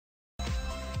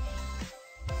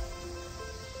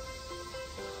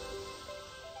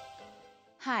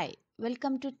Hi,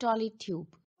 welcome to Tollytube.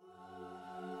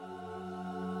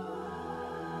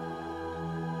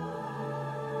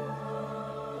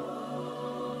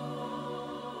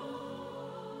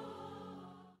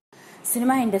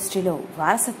 Cinema ఇండస్ట్రీలో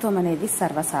వారసత్వం అనేది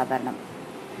సర్వసాధారణం.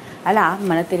 అలా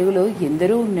మన తెలుగులో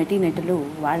ఎందరో నటీనటులు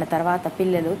వాళ్ళ తర్వాత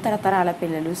పిల్లలు తరతరాల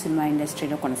పిల్లలు సినిమా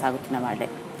ఇండస్ట్రీలో కొనసాగుతున్న వాళ్ళే.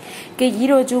 ఇక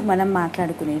ఈరోజు మనం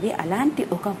మాట్లాడుకునేది అలాంటి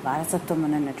ఒక వారసత్వం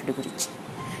ఉన్న నటుడి గురించి.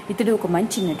 ఇతడు ఒక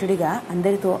మంచి నటుడిగా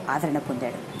అందరితో ఆదరణ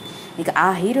పొందాడు. ఇక ఆ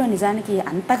హీరో నిజానికి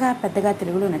అంతగా పెద్దగా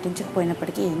తెలుగులో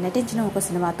నటించకపోయినప్పటికీ నటించిన ఒక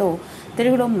సినిమాతో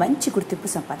తెలుగులో మంచి గుర్తింపు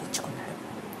సంపాదించుకున్నాడు.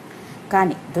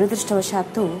 కానీ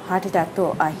దురదృష్టవశాత్తు హార్ట్అటాక్తో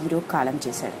ఆ హీరో కాలం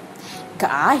చేశాడు. ఇక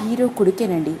ఆ హీరో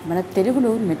కొడుకేనండి మన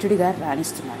తెలుగులో నటుడిగా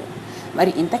రాణిస్తున్నాడు.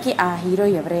 మరి ఇంతకీ ఆ హీరో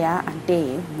ఎవరయ్యా అంటే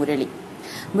మురళి.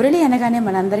 మురళి అనగానే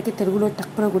మనందరికీ తెలుగులో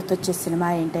తక్కువ గుర్తొచ్చే సినిమా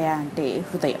ఏంటయా అంటే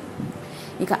హృదయం.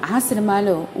 ఇక ఆ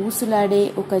సినిమాలో ఊసులాడే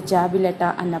ఒక జాబిలట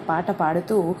అన్న పాట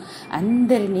పాడుతూ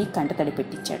అందరినీ కంటతడి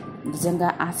పెట్టించాడు. నిజంగా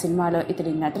ఆ సినిమాలో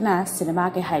ఇతడి నటన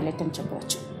సినిమాకి హైలైట్ అని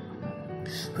చెప్పవచ్చు.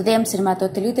 హృదయం సినిమాతో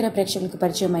తెలుగుతెర ప్రేక్షకులకు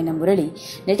పరిచయమైన మురళి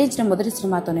నటించిన మొదటి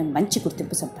సినిమాతోనే మంచి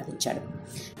గుర్తింపు సంపాదించాడు.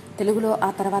 తెలుగులో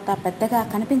ఆ తర్వాత పెద్దగా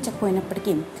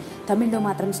కనిపించకపోయినప్పటికీ తమిళ్లో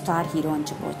మాత్రం స్టార్ హీరో అని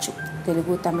చెప్పవచ్చు.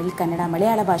 తెలుగు, తమిళ్, కన్నడ,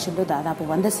 మలయాళ భాషల్లో దాదాపు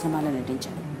 100 సినిమాలు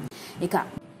నటించాడు. ఇక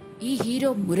ఈ హీరో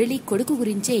మురళి కొడుకు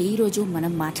గురించే ఈరోజు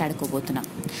మనం మాట్లాడుకోబోతున్నాం.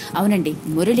 అవునండి,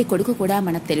 మురళి కొడుకు కూడా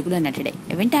మన తెలుగులో నటుడే.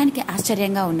 వినటానికి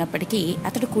ఆశ్చర్యంగా ఉన్నప్పటికీ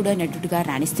అతడు కూడా నటుడిగా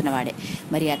రాణిస్తున్నవాడే.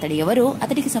 మరి అతడు ఎవరో,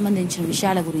 అతడికి సంబంధించిన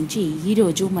విషయాల గురించి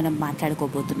ఈరోజు మనం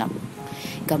మాట్లాడుకోబోతున్నాం.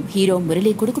 ఇక హీరో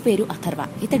మురళి కొడుకు పేరు అథర్వ.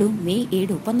 ఇతడు మే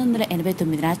 7,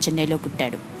 1989 చెన్నైలో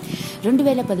పుట్టాడు.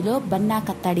 2010లో బన్నా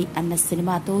కత్తాడి అన్న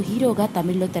సినిమాతో హీరోగా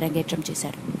తమిళ్లో తెరంగేట్రం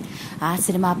చేశాడు. ఆ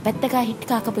సినిమా పెద్దగా హిట్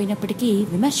కాకపోయినప్పటికీ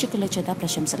విమర్శకుల చేత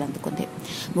ప్రశంసలు అందుకుంది.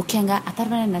 ముఖ్యంగా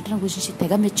అథర్వ నటన గురించి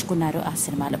తెగ మెచ్చుకున్నారు ఆ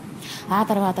సినిమాలో. ఆ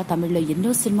తర్వాత తమిళ్లో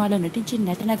ఎన్నో సినిమాల్లో నటించి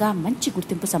నటనగా మంచి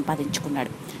గుర్తింపు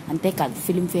సంపాదించుకున్నాడు. అంతేకాదు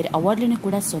ఫిల్మ్ఫేర్ అవార్డులను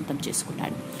కూడా సొంతం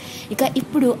చేసుకున్నాడు. ఇక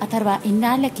ఇప్పుడు అథర్వ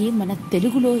ఇన్నాళ్లకి మన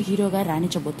తెలుగులో హీరోగా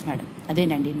రాణించబోతున్నాడు.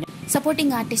 అదేనండి,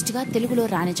 సపోర్టింగ్ ఆర్టిస్ట్ గా తెలుగులో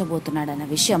రాణించబోతున్నాడు అన్న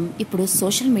విషయం ఇప్పుడు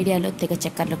సోషల్ మీడియాలో తెగ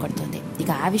చక్కర్లు కొడుతుంది.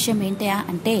 ఇక ఆ విషయం ఏంటయా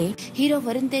అంటే హీరో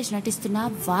వరుణ్ తేజ్ నటిస్తున్న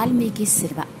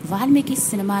వాల్మీకి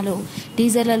సినిమాలో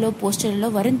టీజర్లలో, పోస్టర్లలో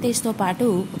వరుణ్ తేజ్ తో పాటు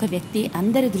ఒక వ్యక్తి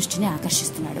అందరి దృష్టిని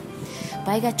ఆకర్షిస్తున్నాడు.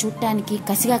 పైగా చూడటానికి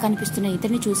కసిగా కనిపిస్తున్న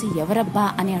ఇతన్ని చూసి ఎవరబ్బా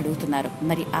అని అడుగుతున్నారు.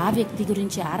 మరి ఆ వ్యక్తి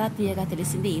గురించి ఆరా తీయగా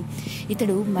తెలిసింది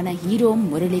ఇతడు మన హీరో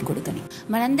మురళి కొడుకని.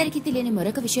 మనందరికీ తెలియని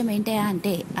మరొక విషయం ఏంటయా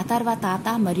అంటే అథర్వ తాత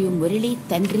మరియు మురళి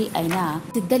తండ్రి అయిన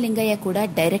సిద్ధలింగయ్య కూడా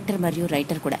డైరెక్టర్ మరియు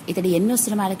రైటర్ కూడా. ఇతడు ఎన్నో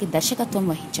సినిమాలకి దర్శకత్వం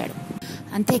వహించాడు.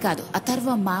 అంతేకాదు అథర్వ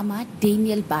మామ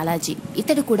డేనియల్ బాలాజీ,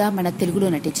 ఇతడు కూడా మన తెలుగులో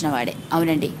నటించిన వాడే.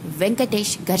 అవునండి,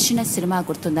 వెంకటేష్ ఘర్షణ సినిమా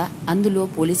గుర్తుందా? అందులో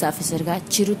పోలీస్ ఆఫీసర్ గా,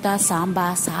 చిరుత, సాంబా,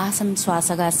 సాహసం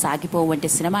శ్వాసగా సాగిపో వంటి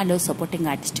సినిమాల్లో సపోర్టింగ్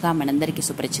ఆర్టిస్ట్ గా మనందరికీ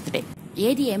సుపరిచితుడే.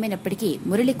 ఏది ఏమైనప్పటికీ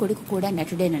మురళి కొడుకు కూడా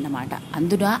నటుడేనన్నమాట.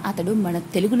 అందున అతడు మన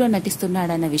తెలుగులో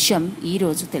నటిస్తున్నాడన్న విషయం ఈ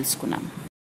రోజు తెలుసుకున్నాం.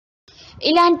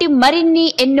 ఇలాంటి మరిన్ని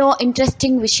ఎన్నో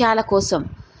ఇంట్రెస్టింగ్ విషయాల కోసం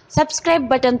సబ్స్క్రైబ్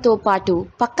బటన్తో పాటు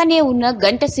పక్కనే ఉన్న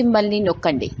గంట సింబల్ని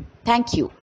నొక్కండి. Thank you.